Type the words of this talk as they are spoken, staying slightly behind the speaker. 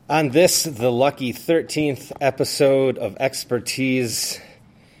On this, the lucky 13th episode of Expertise,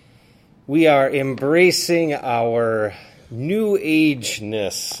 we are embracing our new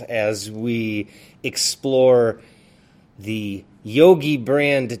ageness as we explore the Yogi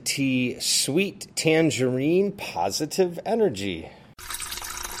brand tea Sweet Tangerine Positive Energy.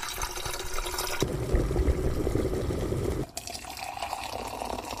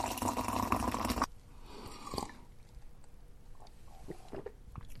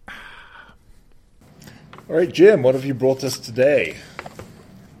 All right, Jim, what have you brought us today?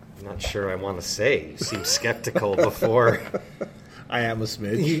 I'm not sure I want to say. You seem skeptical before. I am a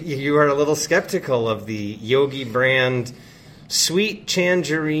smidge. You are a little skeptical of the Yogi brand Sweet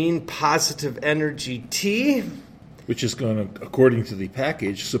Tangerine Positive Energy Tea. Which is going to, according to the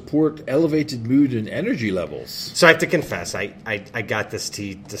package, support elevated mood and energy levels. So I have to confess, I got this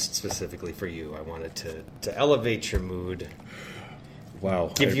tea just specifically for you. I wanted to elevate your mood.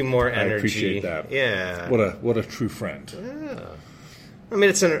 Wow. Give you more energy. I appreciate that. Yeah. What a true friend. Yeah. I mean,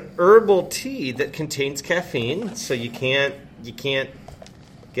 it's an herbal tea that contains caffeine, so you can't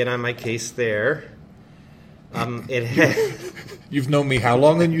get on my case there. You've known me how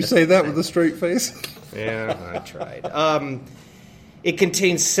long, and you say that with a straight face? Yeah, I tried. It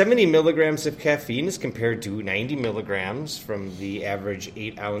contains 70 milligrams of caffeine as compared to 90 milligrams from the average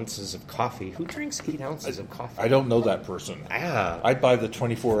 8 ounces of coffee. Who drinks 8 ounces of coffee? I don't know that person. Yeah. I'd buy the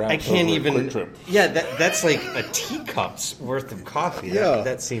 24-ounce. I can't even. Quick Trip. Yeah, that's like a teacup's worth of coffee. Yeah.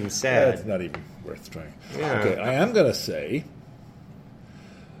 That seems sad. That's not even worth trying. Yeah. Okay, I am going to say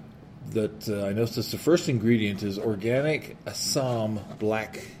that I noticed the first ingredient is organic Assam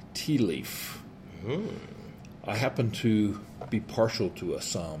black tea leaf. I happen to be partial to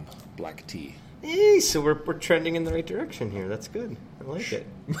Assam black tea. Hey, so we're trending in the right direction here. That's good. I like it.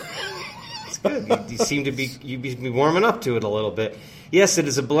 It's good. You seem to be warming up to it a little bit. Yes, it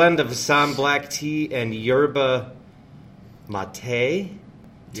is a blend of Assam black tea and yerba mate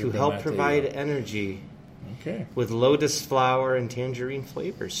to help provide energy. Okay. With lotus flower and tangerine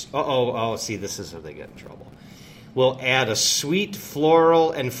flavors. See, this is where they get in trouble. We'll add a sweet,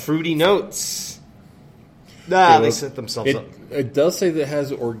 floral, and fruity notes. They set themselves up. It does say that it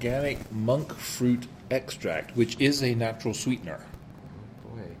has organic monk fruit extract, which is a natural sweetener. Oh,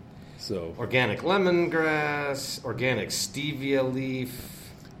 boy. So Organic lemongrass, organic stevia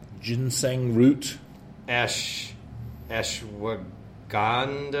leaf, ginseng root,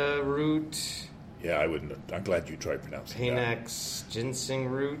 ashwagandha root. Yeah, I wouldn't. I'm glad you tried pronouncing that. Panax ginseng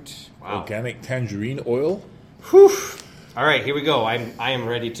root. Wow. Organic tangerine oil. Whew. All right, here we go. I am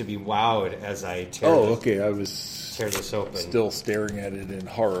ready to be wowed as I tear I was tear this open. Still staring at it in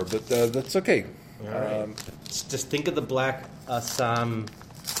horror, but that's okay. All right. Just think of the black Assam.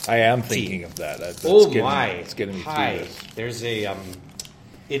 I am thinking of that. It's getting me through this. There's a.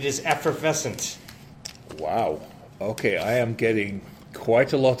 It is effervescent. Wow. Okay, I am getting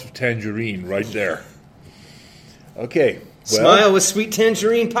quite a lot of tangerine right there. Okay. Well, smile with Sweet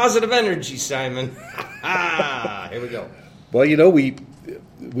Tangerine Positive Energy, Simon. Here we go. Well, we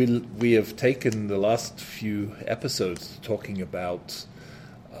have taken the last few episodes talking about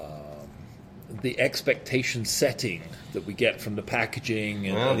the expectation setting that we get from the packaging.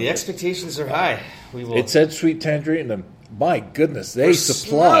 And, the expectations are high. It said Sweet Tangerine, and my goodness, we are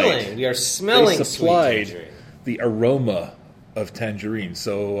smelling sweet tangerine. The aroma of tangerine.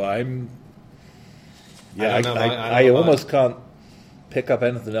 So I almost can't pick up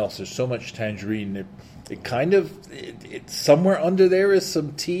anything else. There's so much tangerine. It's somewhere under there is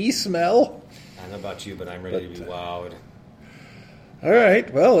some tea smell. I don't know about you, but I'm ready to be wowed. All right,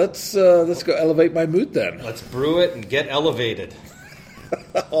 well, let's go elevate my mood then. Let's brew it and get elevated.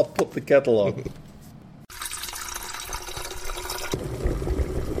 I'll put the kettle on.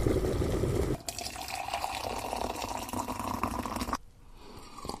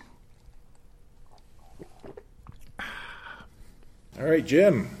 All right,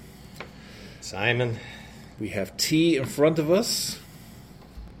 Jim. Simon. We have tea in front of us.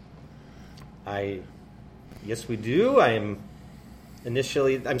 Yes, we do. I'm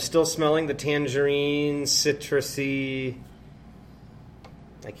still smelling the tangerine, citrusy.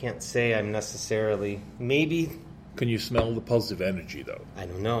 I can't say I'm necessarily, maybe. Can you smell the positive energy, though? I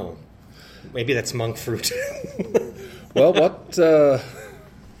don't know. Maybe that's monk fruit. Well, what?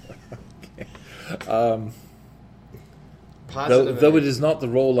 Though it is not the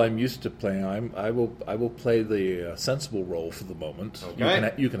role I'm used to playing, I will play the sensible role for the moment.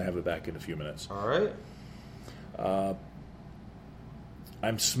 Okay. You can have it back in a few minutes. All right.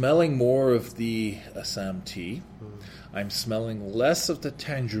 I'm smelling more of the Assam tea. I'm smelling less of the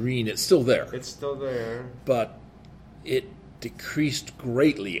tangerine. It's still there. It's still there. But it decreased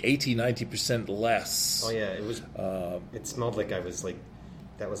greatly, 80-90% less. Oh yeah, it was. It smelled like that was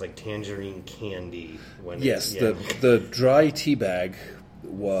like tangerine candy. Yes, the dry tea bag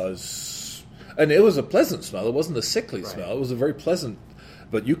was, and it was a pleasant smell. It wasn't a sickly smell. It was a very pleasant.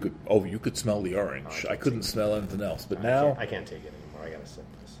 But you could smell the orange. I couldn't smell anything else. But now I can't take it anymore. I gotta sip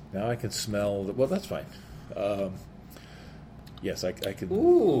this. Now I can smell. Well, that's fine. Yes, I can.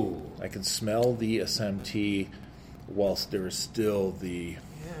 Ooh. I can smell the Assam tea, whilst there is still the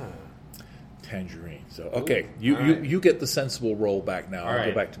tangerine. So okay, you get the sensible roll back now. I'll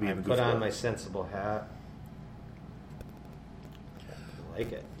go back to being the put on my sensible hat. I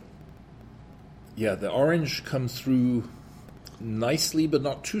like it. Yeah, the orange comes through nicely, but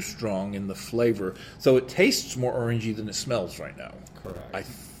not too strong in the flavor. So it tastes more orangey than it smells right now. Correct.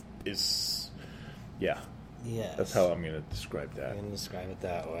 Yeah. Yes. That's how I'm going to describe that. I'm going to describe it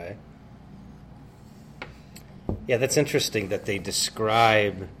that way. Yeah, that's interesting that they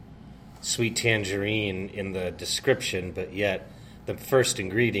describe sweet tangerine in the description, but yet the first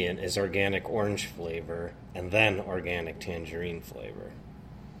ingredient is organic orange flavor and then organic tangerine flavor.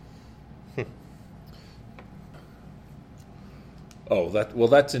 Oh,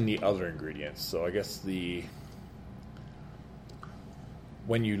 that's in the other ingredients. So I guess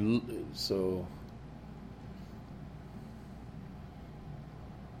when you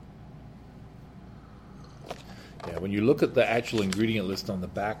look at the actual ingredient list on the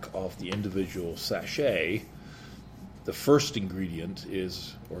back of the individual sachet, the first ingredient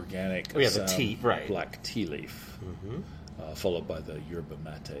is organic the tea, right. black tea leaf, followed by the yerba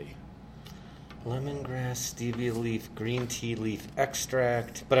mate. Lemongrass, stevia leaf, green tea leaf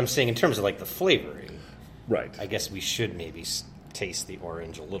extract. But I'm saying in terms of like the flavoring, right? I guess we should maybe taste the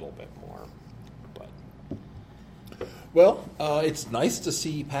orange a little bit more. But well, it's nice to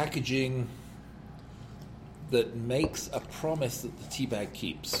see packaging that makes a promise that the tea bag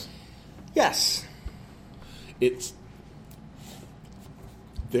keeps. Yes,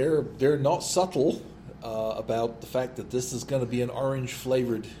 they're not subtle about the fact that this is going to be an orange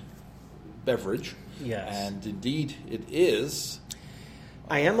flavored beverage. Yes. And indeed it is.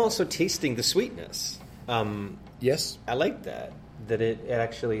 I am also tasting the sweetness. Yes. I like that it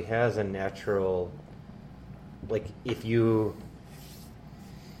actually has a natural, like if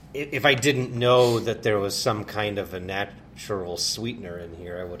I didn't know that there was some kind of a natural sweetener in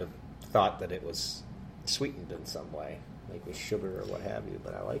here, I would have thought that it was sweetened in some way, like with sugar or what have you,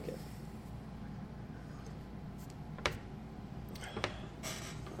 but I like it.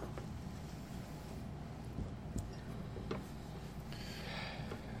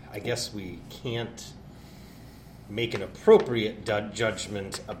 I guess we can't make an appropriate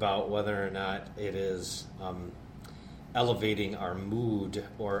judgment about whether or not it is elevating our mood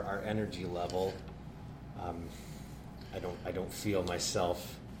or our energy level. I don't feel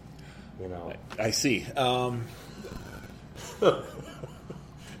myself, I see. And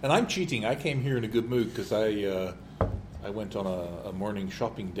I'm cheating. I came here in a good mood because I went on a morning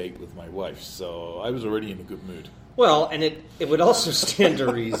shopping date with my wife, so I was already in a good mood. Well, and it would also stand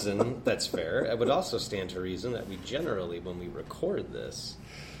to reason, that's fair, it would also stand to reason that we generally, when we record this,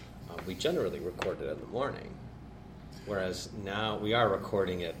 we generally record it in the morning. Whereas now we are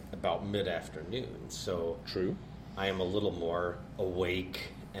recording it about mid-afternoon, so True. I am a little more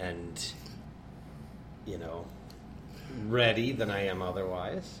awake and, ready than I am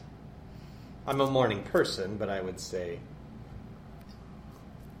otherwise. I'm a morning person, but I would say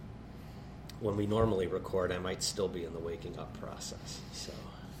when we normally record, I might still be in the waking up process. So,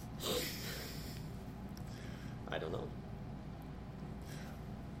 I don't know.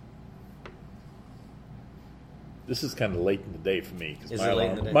 This is kind of late in the day for me. Is it late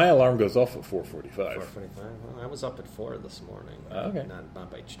in the day? My alarm goes off at 4:45. 4:45. Well, I was up at 4 this morning. Okay. Not by.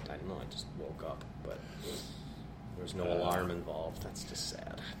 I don't know. I just woke up, but there was no alarm involved. That's just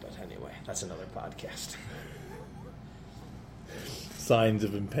sad. But anyway, that's another podcast. Signs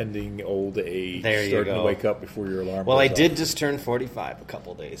of impending old age. There you starting go. to wake up before your alarm. Well, goes I did off. just turn 45 a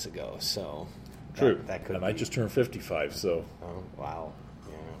couple days ago, so True. That could. And I just turned 55, so. Oh wow.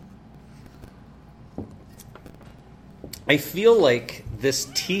 Yeah. I feel like this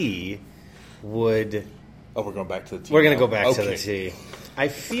tea would. Oh, we're going back to the tea. We're going to go back to Okay. the tea. I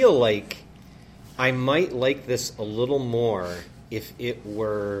feel like I might like this a little more if it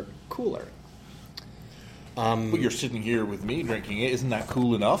were cooler. Well, you're sitting here with me drinking it. Isn't that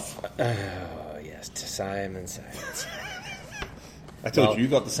cool enough? Oh, yes, to Simon Science. I told you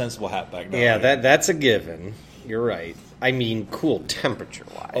got the sensible hat back now. Yeah, that's a given. You're right. I mean, cool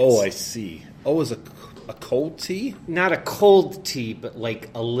temperature-wise. Oh, I see. Oh, is a cold tea? Not a cold tea, but like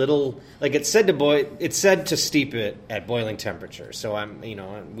a little. Like it said to It said to steep it at boiling temperature. So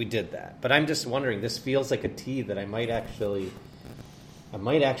we did that. But I'm just wondering. This feels like a tea that I might actually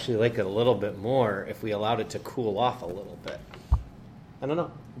like it a little bit more if we allowed it to cool off a little bit. I don't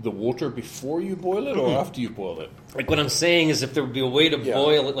know. The water before you boil it or after you boil it? Like what I'm saying is if there would be a way to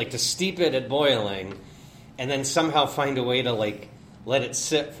boil it, like to steep it at boiling, and then somehow find a way to like let it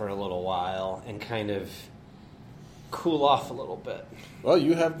sit for a little while and kind of cool off a little bit. Well,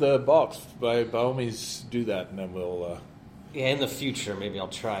 you have the box. By all means, do that, and then we'll... Yeah, in the future, maybe I'll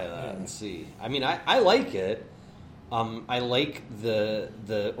try that and see. I mean, I like it. I like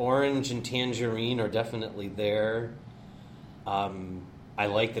the orange and tangerine are definitely there. I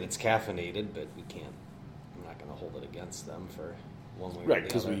like that it's caffeinated, but I'm not going to hold it against them for one way or the other. Right,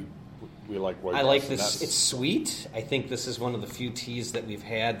 because we like white. I like this. It's sweet. I think this is one of the few teas that we've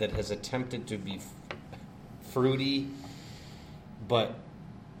had that has attempted to be fruity, we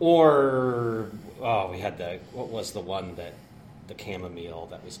had what was the one that the chamomile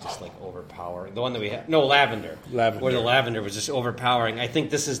that was just like overpowering. The one that we had, lavender. Where the lavender was just overpowering. I think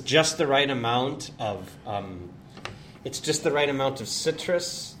this is just the right amount of. It's just the right amount of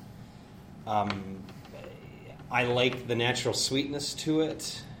citrus. I like the natural sweetness to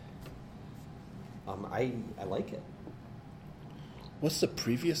it. I like it. What's the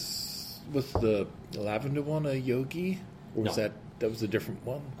previous? Was the lavender one a yogi, or was that was a different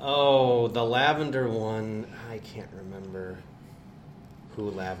one? Oh, the lavender one. I can't remember who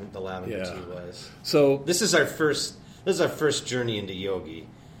the lavender tea was. So this is our first journey into yogi.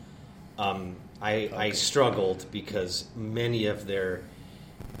 I struggled because many of their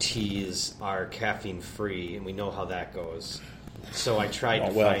teas are caffeine free, and we know how that goes. So I tried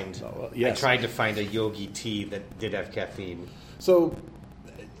to find a yogi tea that did have caffeine. So,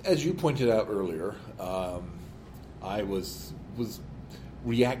 as you pointed out earlier, I was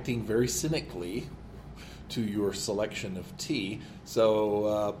reacting very cynically to your selection of tea.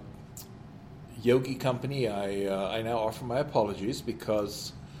 So, Yogi Company, I now offer my apologies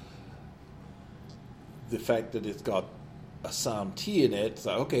because the fact that it's got Assam tea in it,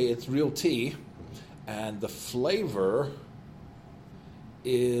 so okay, it's real tea, and the flavor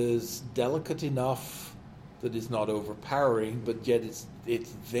is delicate enough that it's not overpowering, but yet it's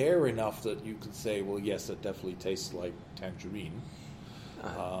there enough that you can say, well, yes, it definitely tastes like tangerine.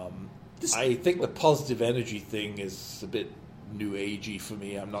 I think the positive energy thing is a bit new agey for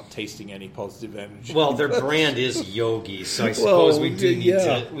me. I'm not tasting any positive energy. Well, their brand is Yogi, so I suppose we do need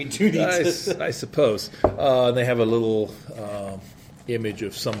to. I suppose. They have a little image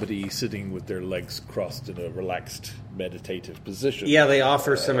of somebody sitting with their legs crossed in a relaxed meditative position. Yeah, they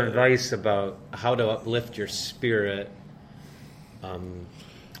offer some advice about how to uplift your spirit. Well,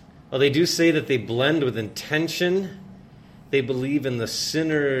 they do say that they blend with intention. They believe in the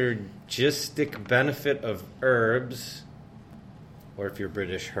synergistic benefit of herbs, or if you're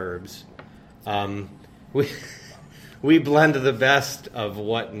British, herbs. We blend the best of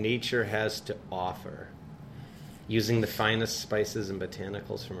what nature has to offer, using the finest spices and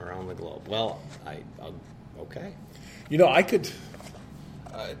botanicals from around the globe. Well, okay. You know, I could.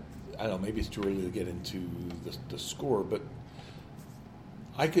 I don't know. Maybe it's too early to get into the score, but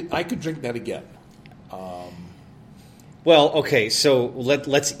I could drink that again. Well, okay. So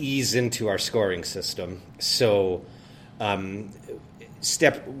let's ease into our scoring system. So,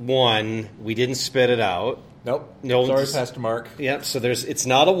 step one, we didn't spit it out. Nope. No. Sorry, Pastor Mark. Yep. So it's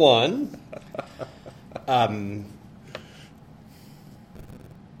not a 1.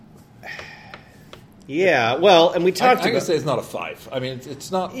 Yeah. Well, and we talked about. I'm gonna say it's not a 5. I mean,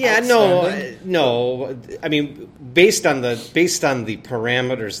 it's not. Yeah. No. I mean, based on the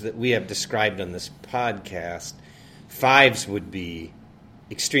parameters that we have described on this podcast, 5s would be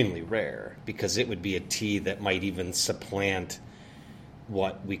extremely rare because it would be a tea that might even supplant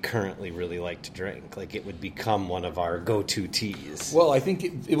what we currently really like to drink. Like it would become one of our go-to teas. Well, I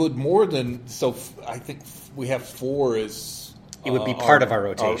think it would more than so. I think we have 4 as it would be part of our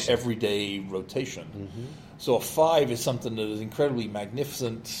rotation, our everyday rotation. Mm-hmm. So a 5 is something that is incredibly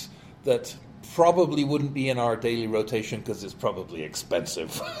magnificent that probably wouldn't be in our daily rotation because it's probably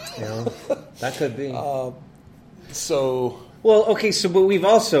expensive. Yeah, that could be. Well, okay. So, but we've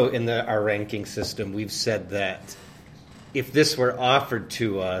also in our ranking system, we've said that if this were offered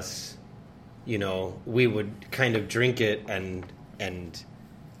to us, we would kind of drink it and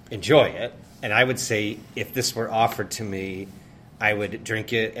enjoy it. And I would say if this were offered to me, I would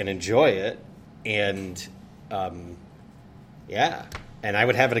drink it and enjoy it, and and I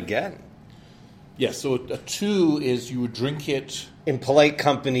would have it again. Yes, so a 2 is you would drink it in polite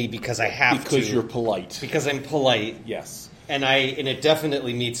company because I have to. because you're polite. Because I'm polite. Yes. And it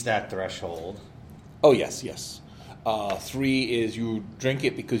definitely meets that threshold. Oh, yes. 3 is you drink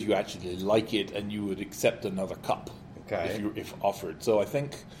it because you actually like it and you would accept another cup if offered. So I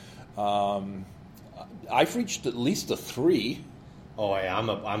think I've reached at least a 3. Oh yeah, I'm.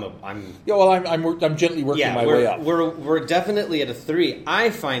 Yeah, well, I'm gently working my way up. We're definitely at a 3. I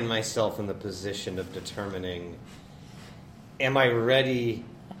find myself in the position of determining, am I ready?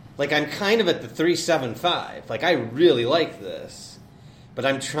 Like, I'm kind of at the 3.75. Like, I really like this, but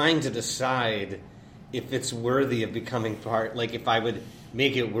I'm trying to decide if it's worthy of becoming part. Like, if I would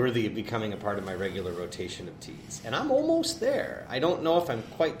make it worthy of becoming a part of my regular rotation of teas, and I'm almost there. I don't know if I'm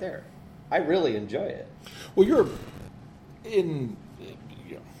quite there. I really enjoy it. Well, you're in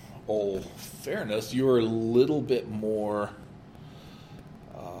all fairness, you're a little bit more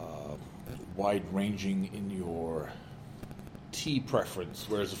wide-ranging in your tea preference,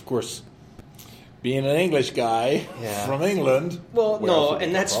 whereas, of course, being an English guy from England... Well, no,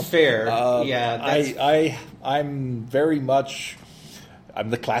 and that's fair. I'm very much... I'm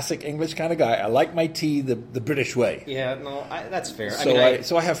the classic English kind of guy. I like my tea the British way. Yeah, no, that's fair.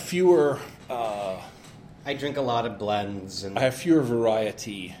 So I have fewer... I drink a lot of blends. And I have fewer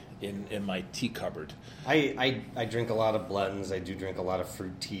variety in my tea cupboard. I drink a lot of blends. I do drink a lot of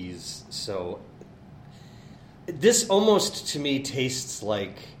fruit teas. So this almost to me tastes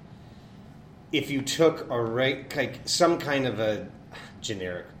like if you took some kind of a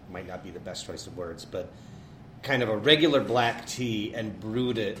generic, might not be the best choice of words, but kind of a regular black tea and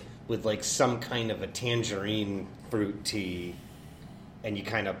brewed it with like some kind of a tangerine fruit tea, and you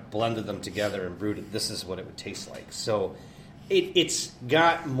kind of blended them together and brewed it. This is what it would taste like. So it's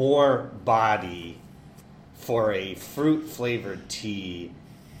got more body for a fruit-flavored tea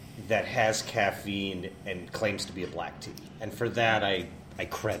that has caffeine and claims to be a black tea. And for that, I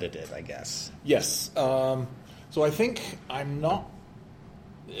credit it, I guess. Yes. So I think I'm not...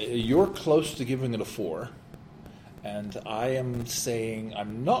 You're close to giving it a 4. And I am saying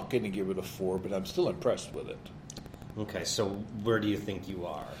I'm not going to give it a 4, but I'm still impressed with it. Okay, so where do you think you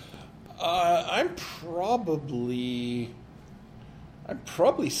are? I'm probably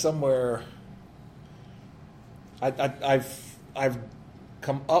somewhere. I've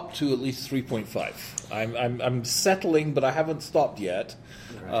come up to at least 3.5. I'm settling, but I haven't stopped yet.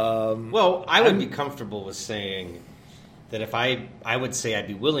 Right. Well, I would be comfortable with saying that if I would say I'd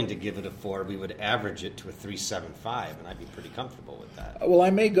be willing to give it a 4, we would average it to a 3.75, and I'd be pretty comfortable with that. Well, I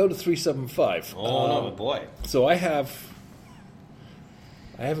may go to 3.75. Oh, no, boy. So I have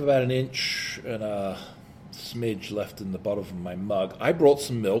about an inch and a smidge left in the bottom of my mug. I brought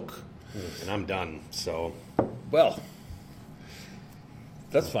some milk. And I'm done, so... Well,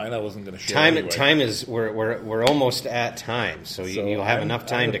 that's fine. I wasn't going to share anyway. Time is... We're almost at time, so you'll have enough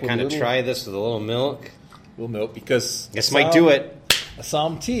time to kind of try this with a little milk. Milk, because... This might do it.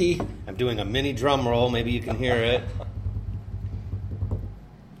 Assam tea. I'm doing a mini drum roll. Maybe you can hear it.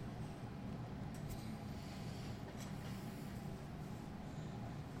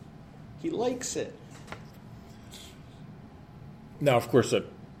 He likes it. Now, of course,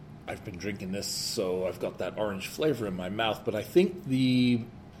 I've been drinking this, so I've got that orange flavor in my mouth, but I think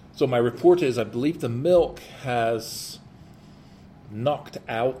So my report is, I believe the milk has knocked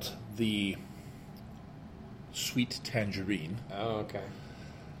out the sweet tangerine. Oh, okay.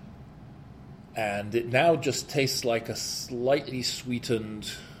 And it now just tastes like a slightly sweetened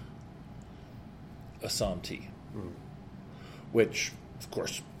Assam tea, which, of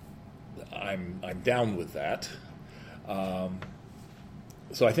course, I'm down with that.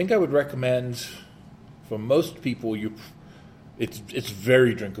 So I think I would recommend, for most people, it's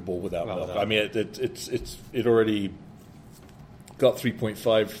very drinkable without milk. I mean, it already got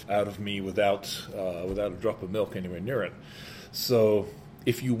 3.5 out of me without a drop of milk anywhere near it. So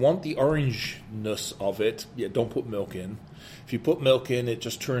if you want the orangeness of it, don't put milk in. If you put milk in, it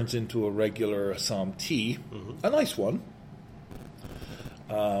just turns into a regular Assam tea, a nice one.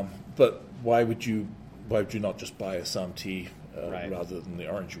 But why would you not just buy Assam tea rather than the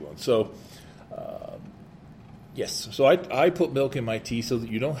orange one? So yes, so I put milk in my tea so that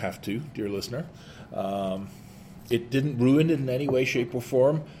you don't have to, dear listener. It didn't ruin it in any way, shape, or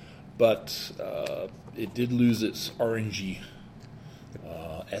form, but it did lose its orangey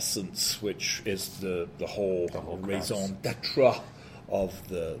essence, which is the whole raison d'etre of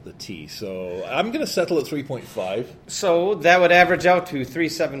the tea. So I'm going to settle at 3.5. So that would average out to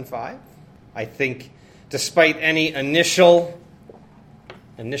 3.75. I think, despite any initial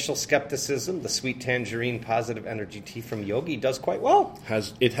Initial skepticism, the sweet tangerine positive energy tea from Yogi does quite well.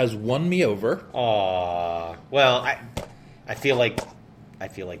 It has won me over. Well, I feel like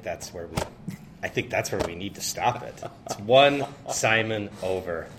that's where we. I think that's where we need to stop it. It's one Simon over.